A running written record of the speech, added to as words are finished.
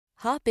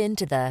Hop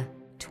into the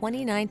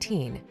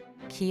 2019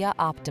 Kia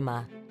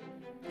Optima.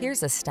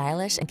 Here's a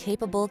stylish and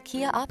capable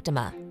Kia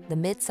Optima, the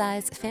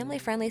midsize,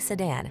 family-friendly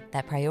sedan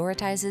that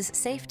prioritizes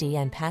safety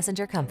and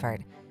passenger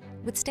comfort.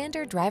 With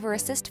standard driver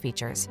assist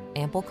features,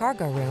 ample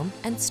cargo room,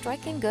 and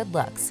striking good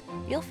looks,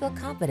 you'll feel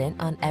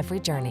confident on every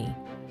journey.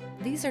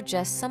 These are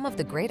just some of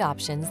the great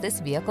options this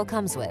vehicle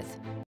comes with: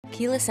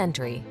 keyless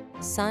entry,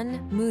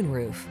 sun,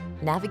 moonroof,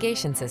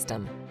 navigation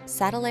system,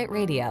 satellite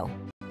radio,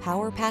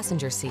 power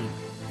passenger seat,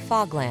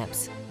 fog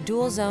lamps,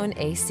 dual zone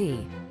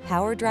AC,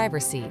 power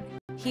driver seat,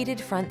 heated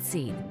front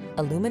seat,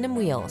 aluminum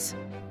wheels.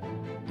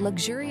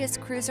 Luxurious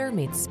cruiser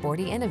meets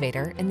sporty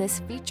innovator in this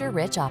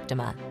feature-rich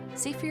Optima.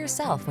 See for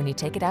yourself when you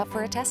take it out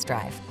for a test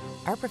drive.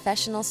 Our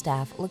professional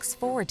staff looks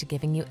forward to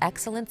giving you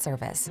excellent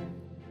service.